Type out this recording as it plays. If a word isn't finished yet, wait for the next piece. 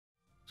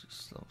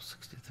Just level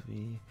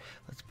 63.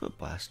 Let's put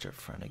Blaster up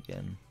front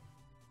again.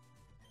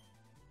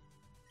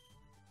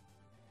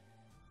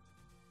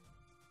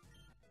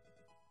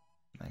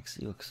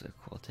 Maxi looks so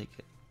cool. I'll take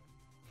it.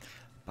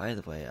 By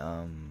the way,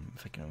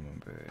 if I can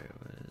remember,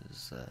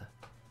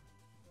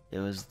 it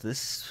was this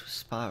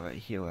spot right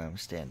here where I'm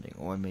standing,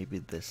 or maybe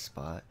this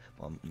spot.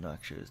 Well, no,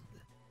 actually,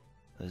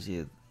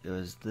 it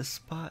was this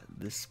spot,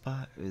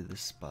 or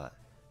this spot.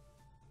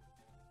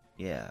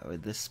 Yeah, or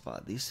this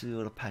spot. These two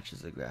little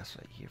patches of grass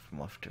right here,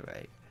 from left to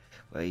right,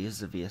 where I use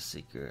the VS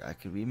Seeker. I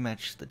could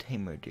rematch the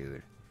Tamer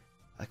dude.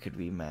 I could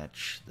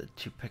rematch the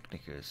two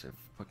Picnickers of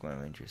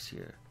Pokemon Rangers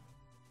here,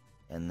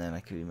 and then I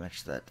could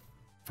rematch that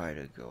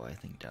Fighter girl, I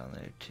think, down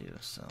there too.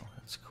 So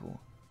that's cool.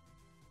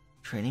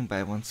 Training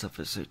by oneself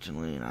is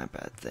certainly not a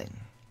bad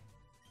thing,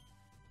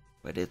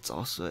 but it's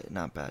also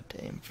not bad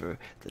to aim for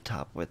the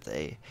top with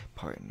a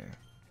partner.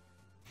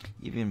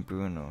 Even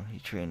Bruno, he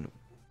trained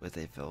with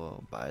a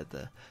fellow by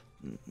the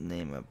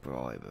name of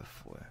Brawly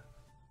before.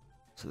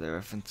 So they're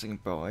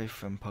referencing Brawly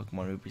from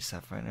Pokemon Ruby,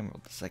 Sapphire, and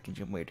Emerald, the second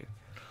gym leader,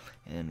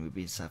 and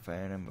Ruby,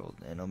 Sapphire, and Emerald,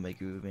 and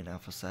Omega Ruby and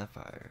Alpha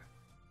Sapphire.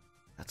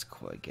 That's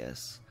cool, I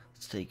guess.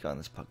 Let's take on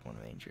this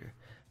Pokemon Ranger.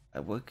 I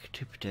work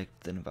to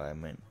protect the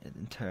environment, and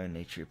in turn,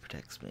 nature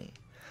protects me.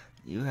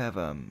 You have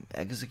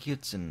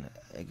Executes and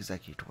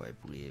Executor, I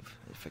believe,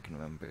 if I can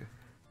remember.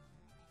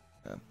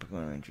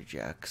 Pokemon Ranger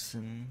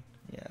Jackson,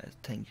 yeah,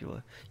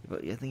 Tangela.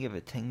 But I think you have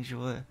a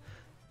Tangela,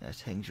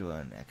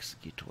 and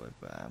Executor,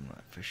 but I'm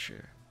not for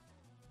sure.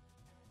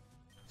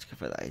 Let's go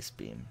for the Ice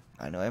Beam.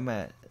 I know I'm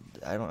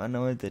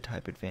the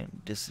type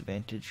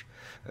disadvantage,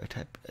 or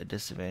a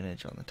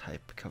disadvantage on the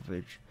type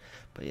coverage,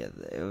 but yeah,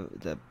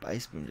 the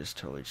Ice Beam just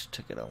totally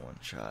took it on one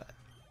shot.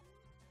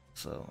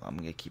 So I'm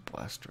gonna keep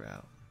Blaster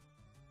out.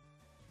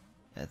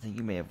 I think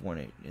you may have won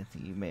it. I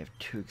think you may have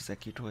two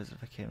Executors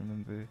if I can't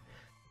remember,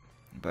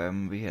 but I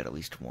remember you had at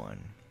least one.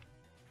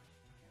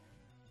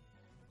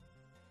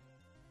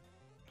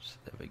 So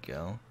there we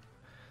go.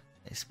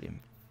 Ice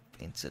Beam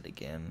faints it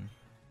again.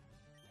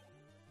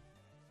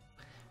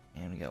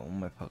 And we got one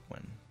more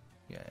Pokemon.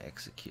 Yeah,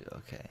 Execute,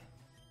 okay.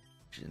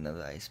 Which is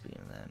another Ice Beam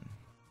then.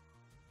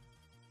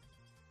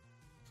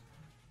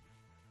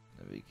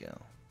 There we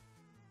go.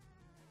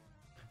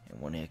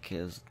 And one hit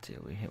kills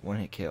too. We hit one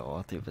hit kill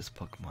all three of his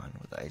Pokemon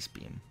with Ice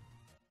Beam.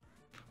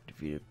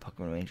 Defeated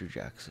Pokemon Ranger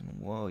Jackson.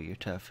 Whoa, you're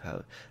tough.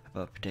 How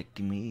about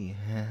protecting me?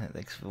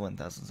 Thanks for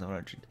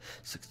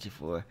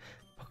 1,764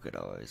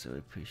 Pokédollars. I really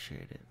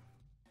appreciate it.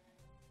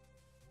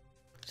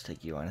 Let's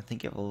take you on. I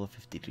think you have a level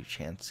 52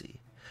 Chansey.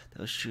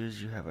 Those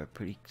shoes you have are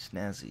pretty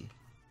snazzy.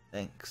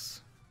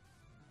 Thanks.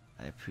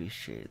 I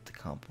appreciate the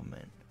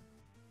compliment.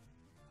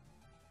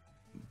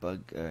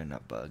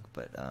 Not Bug,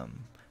 but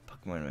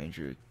Pokemon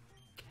Ranger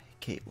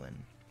Caitlin.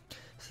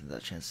 So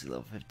that Chansey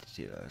level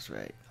 52. I was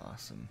right.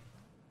 Awesome.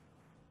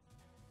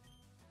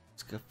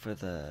 Let's go for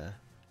the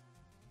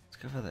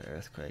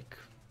Earthquake.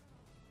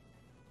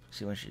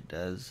 See what she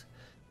does.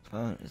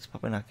 It's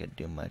probably not gonna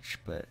do much,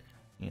 but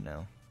you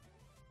know.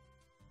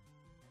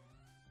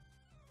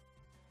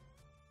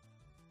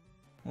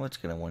 Well, it's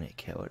gonna one hit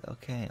kill it.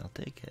 Okay, I'll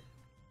take it.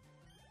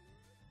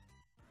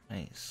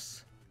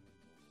 Nice.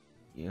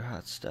 You're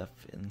hot stuff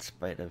in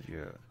spite of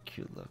your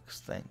cute looks.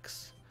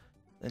 Thanks.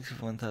 Thanks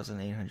for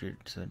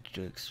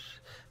 1,872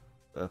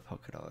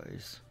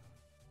 Pokédollars.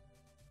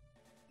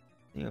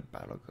 You're a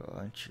battle girl,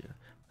 aren't you?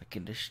 My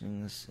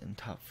conditioning's in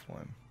top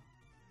form.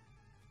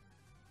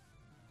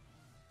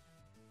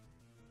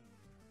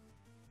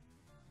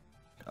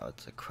 Oh,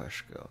 it's a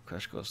Crush Girl.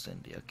 Crush Girl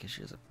Cindy. Okay,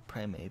 she has a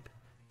Primeape.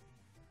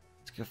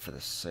 Let's go for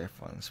the Surf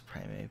on this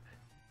Primeape.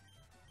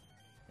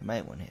 It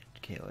might one hit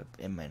KO it,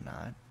 it might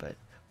not, but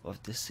we'll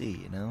have to see,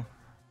 you know?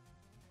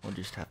 We'll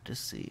just have to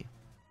see.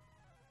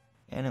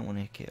 And it one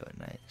hit KO it,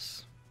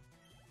 nice.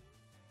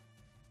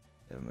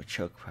 Give him a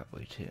choke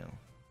probably too.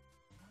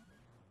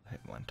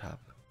 Hit him on top.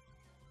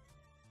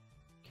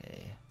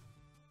 Okay.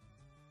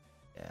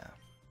 Yeah,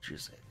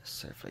 choose a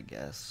Surf, I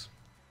guess.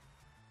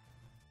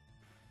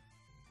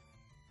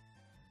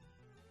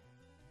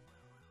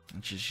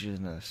 Let's just use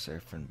another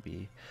Surf and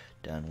be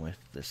done with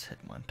this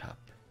Hitmontop.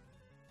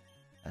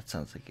 That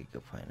sounds like a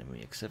good plan to me,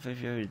 except if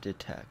you already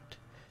detect.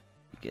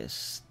 You guys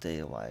stay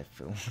alive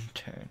for one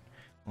turn.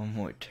 One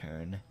more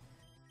turn.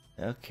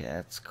 Okay,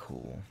 that's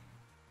cool.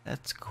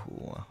 That's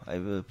cool. I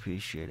really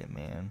appreciate it,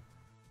 man.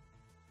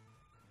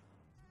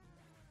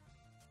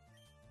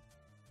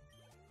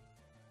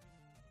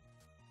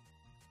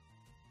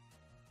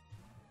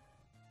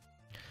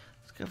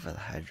 Let's go for the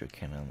Hydro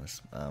Cannon on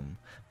this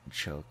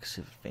choke,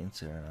 see if it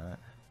faints it or not.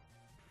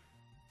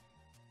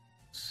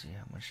 Let's see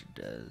how much it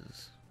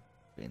does.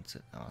 Faints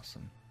it,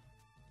 awesome.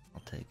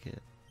 I'll take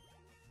it.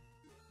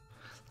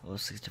 Level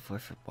 64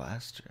 for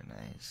Blaster,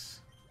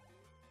 nice.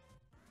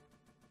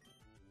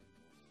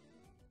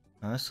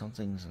 Oh,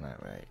 something's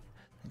not right.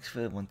 Thanks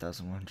for the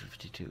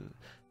 1,152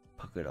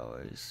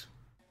 Pokédollars.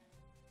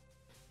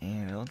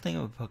 And I don't think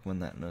I have a Pokemon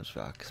that knows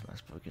Rock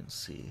Smash, but we can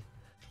see.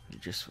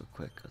 Just real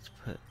quick, let's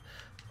put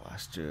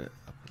Blaster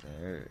up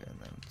there, and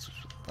then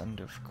switch with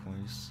Thunder, of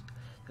course.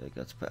 There we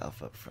go, let's put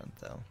Alpha up front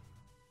though.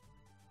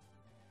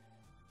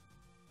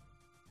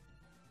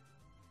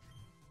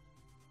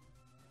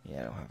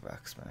 Yeah, I don't have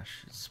Rock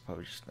Smash. It's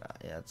probably just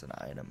not. Yeah, it's an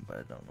item, but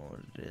I don't know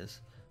what it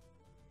is.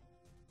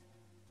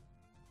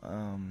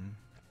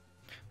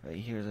 Right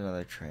here's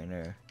another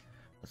trainer.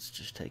 Let's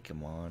just take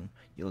him on.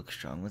 You look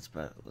strong.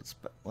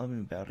 Let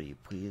me battle you,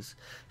 please.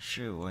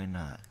 Sure, why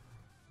not?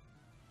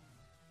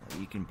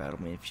 You can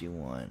battle me if you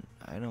want.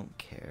 I don't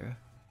care.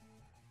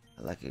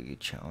 I like a good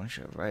challenge.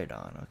 Right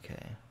on.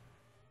 Okay.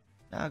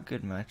 Now a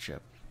good matchup.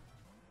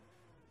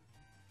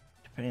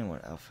 Depending on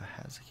what Alpha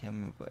has. I can't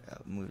remember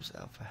what moves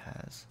Alpha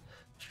has.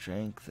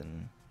 Strength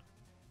and...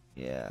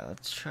 Yeah,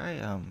 let's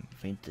try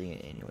fainting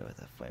it anyway with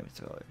a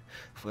flamethrower.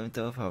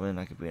 Flamethrower probably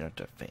not gonna be enough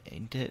to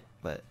faint it,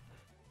 but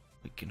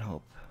we can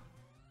hope.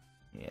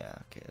 Yeah,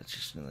 okay, let's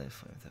just another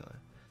flamethrower.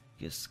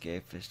 Get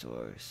Scare Fist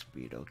or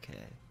Speed,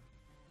 okay.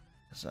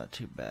 That's not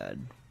too bad.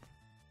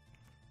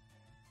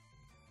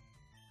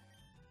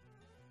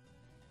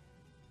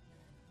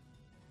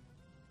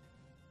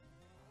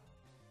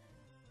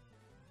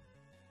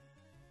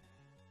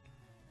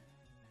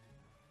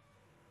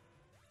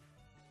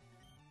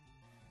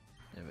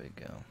 There we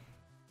go.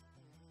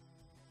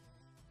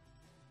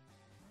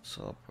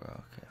 Slowbro,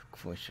 okay, of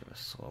course you have a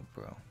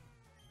Slowbro.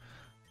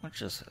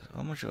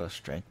 How much of a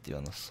strength do you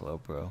on the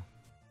Slowbro?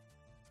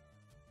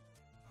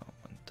 Oh,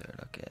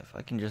 1/3, okay, if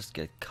I can just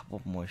get a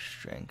couple more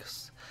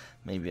strengths,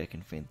 maybe I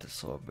can faint the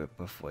Slowbro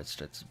before it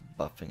starts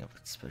buffing up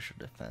its special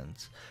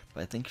defense.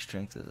 But I think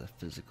strength is a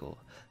physical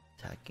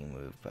attacking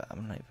move, but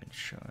I'm not even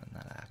sure on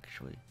that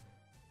actually.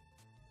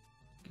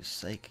 Use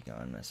Psychic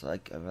on us.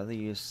 I'd rather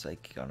use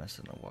Psychic on us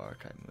than a Water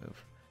type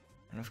move.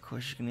 And of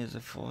course you can use a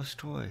Force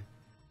Toy.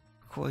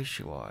 Of course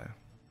you are.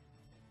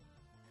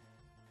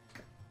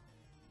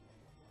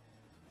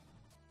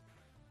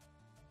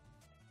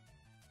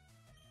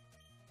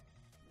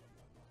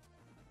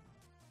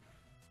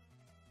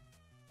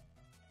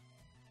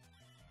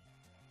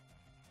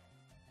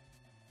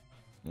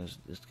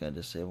 Just gonna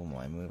disable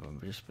my move.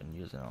 I've just been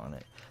using on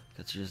it.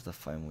 Let's use the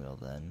Flame Wheel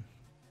then.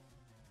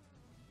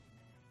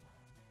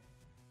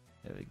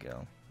 There we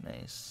go.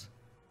 Nice.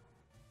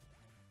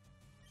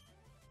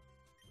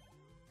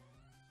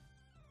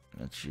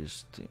 Let's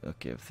use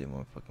okay, 3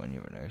 more Pokemon. You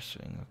have an Earth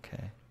Swing,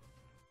 okay.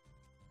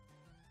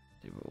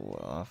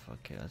 Roll off,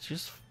 okay. Let's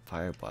just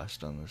Fire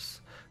Blast on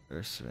this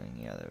Earth Swing.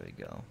 Yeah, there we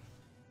go.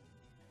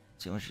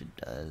 See how much it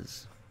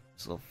does.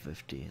 It's level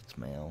 50. It's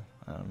male.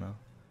 I don't know.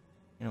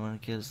 You know when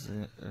it gives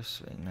the Earth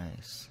Swing,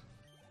 nice.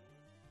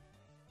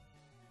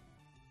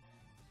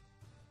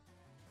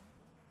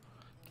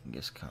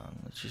 Genghis Kong.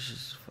 Let's just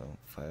use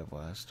Fire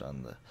Blast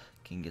on the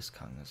Genghis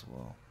Kong as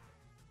well.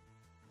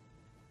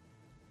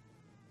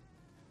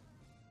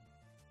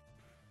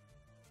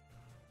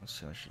 Let's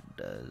see how much it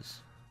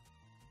does.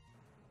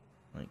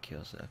 When it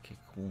kills it, okay,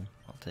 cool.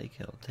 I'll take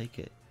it. I'll take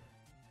it.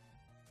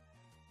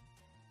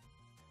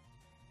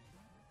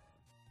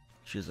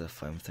 Choose a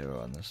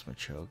Flamethrower on this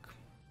Machoke.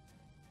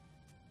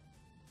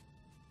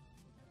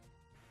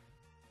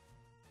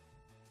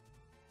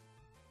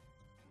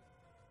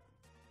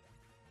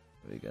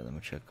 There we go, the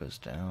Machoke goes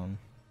down.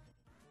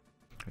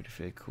 Pretty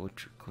very cool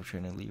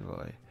trainer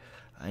Leroy.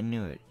 I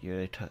knew it.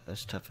 You're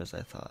as tough as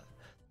I thought.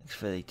 Thanks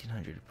for the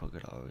 1800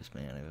 $,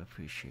 man. I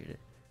appreciate it.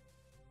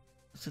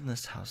 What's in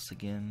this house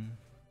again?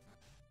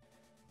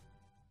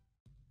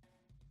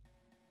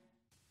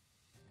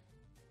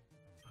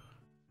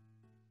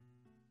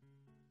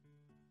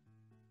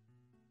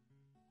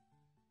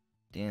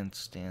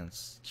 Dance,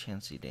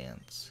 Chansey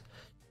dance.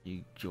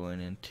 You join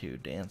into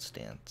dance.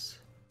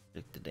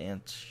 Pick the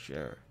dance,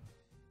 sure.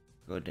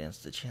 Go dance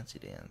the Chansey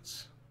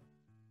dance.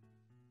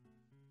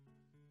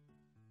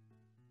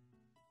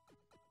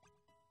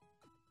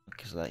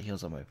 Okay, so that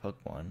heals on my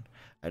Pokemon.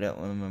 I don't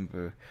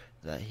remember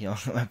that healing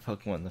on my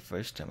Pokemon the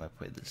first time I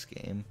played this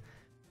game.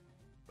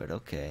 But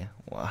okay.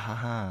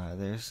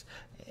 Wahaha,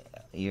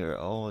 you're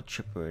all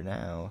chipper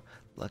now.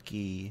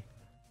 Lucky.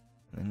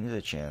 And then here's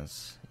a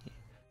chance.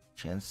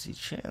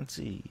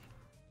 Chansey.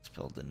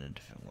 Spelled in a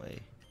different way.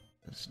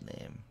 This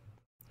name.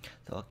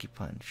 The Lucky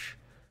Punch.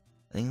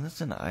 I think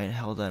that's an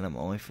held item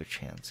only for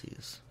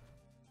Chanseys.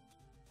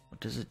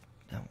 What does it...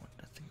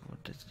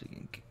 what does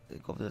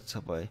it go that's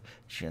up by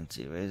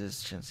Chansey.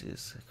 Raises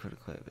Chansey's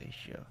critical hit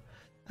ratio.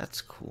 That's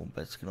cool,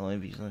 but it's gonna only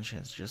be used on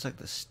Chansey. Just like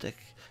the stick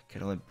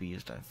can only be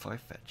used on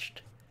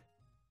Farfetch'd.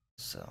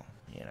 So,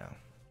 you know.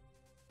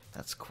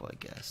 That's cool, I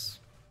guess.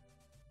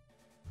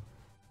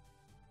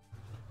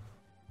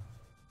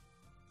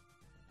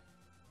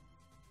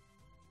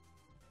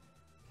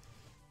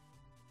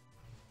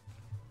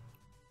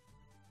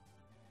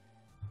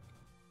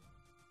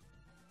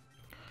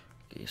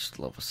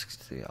 Level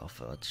 63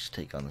 Alpha. Let's just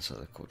take on this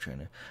other cool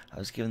trainer. I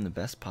was given the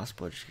best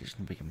possible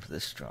education to make him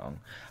this strong.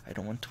 I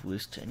don't want to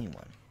lose to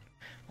anyone.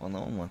 Well,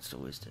 no one wants to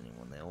lose to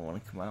anyone. They all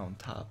want to come out on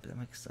top. That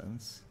makes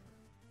sense.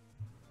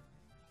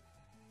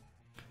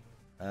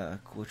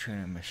 Cool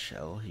trainer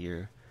Michelle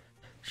here.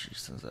 She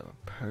sends out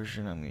a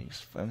Persian. I'm gonna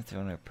use Flamethrower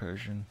on her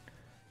Persian.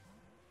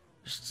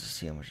 Just to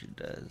see how much it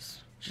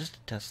does. Just to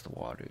test the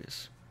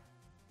waters.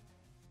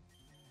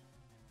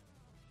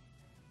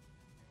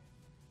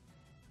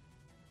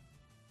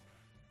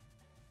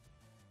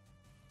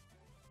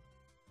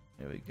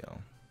 we go.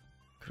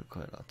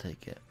 Critical hit, I'll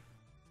take it.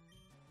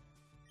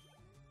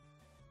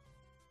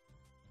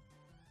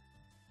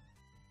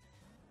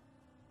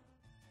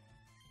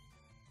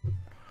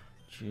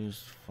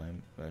 Choose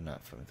flame, or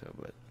not flamethrower,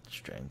 but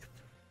strength.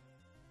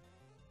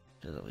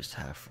 There's at least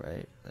half,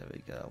 right? There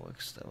we go,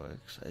 that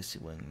works. Icy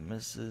Wing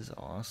misses,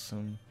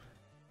 awesome.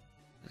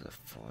 There's a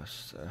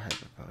force or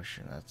hyper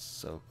potion, that's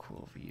so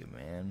cool of you,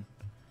 man.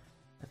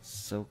 That's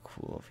so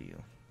cool of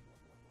you.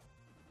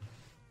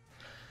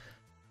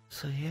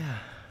 So yeah.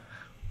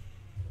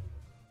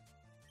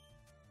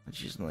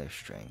 Let's use life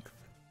strength.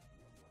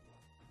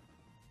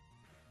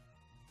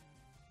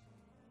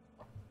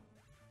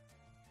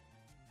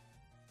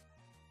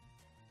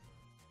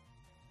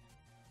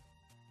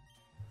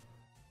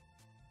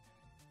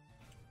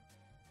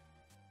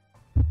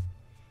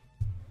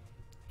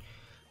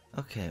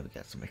 Okay, we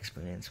got some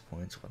experience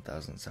points,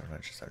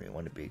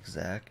 1,771 to be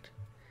exact.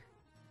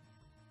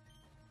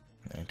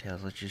 And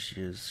Tails, let's just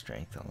use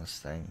strength on this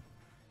thing.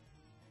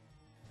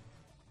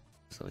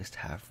 It's at least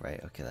half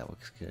right. Okay, that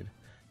looks good.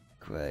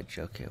 Grudge.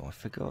 Okay, I want to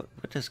figure out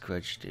what does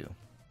Grudge do.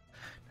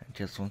 And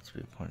Tails wants to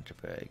be pointed to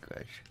bury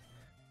Grudge.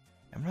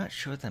 I'm not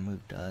sure what that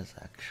move does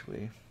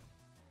actually.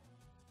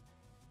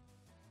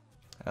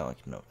 I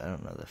don't know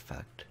the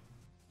effect.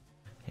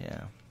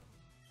 Yeah.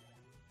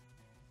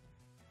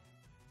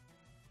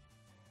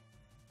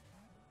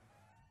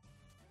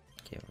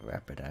 Okay,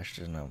 Rapid Dash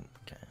doesn't have.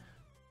 Okay.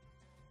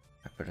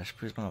 Rapid Dash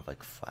please don't have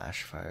like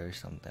Flash Fire or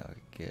something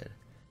like good.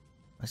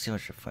 Let's see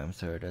what your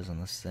flamethrower does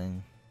on this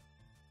thing.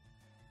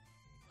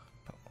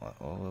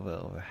 A little bit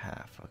over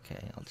half.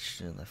 Okay, I'll just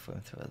do the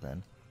flamethrower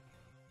then.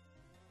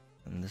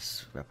 And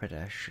this Rapid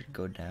Dash should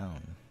go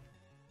down.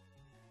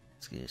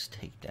 Let's get his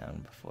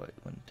takedown before it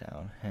went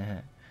down.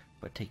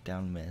 But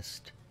takedown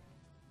missed.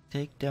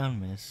 Takedown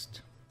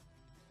missed.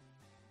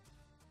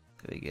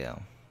 There we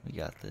go. We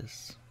got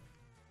this.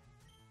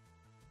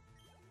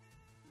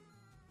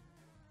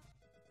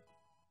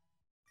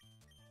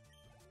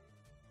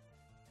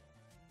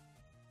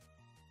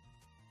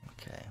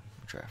 Okay,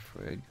 draft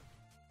rig.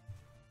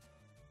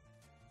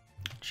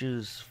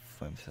 Choose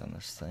flamethrower on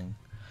this thing.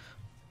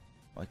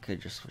 Well, I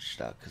could just switch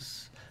it out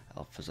because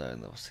alphas are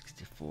level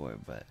 64,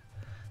 but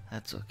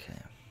that's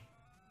okay.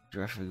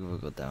 Draft rig will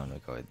go down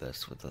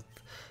regardless with the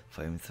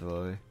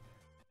flamethrower.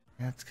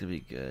 That's gonna be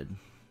good.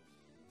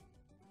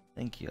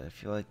 Thank you. I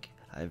feel like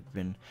I've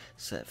been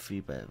set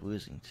free by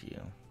losing to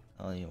you.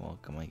 Oh, you're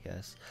welcome, I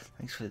guess.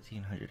 Thanks for the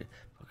 1,500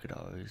 Poké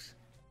Dollars.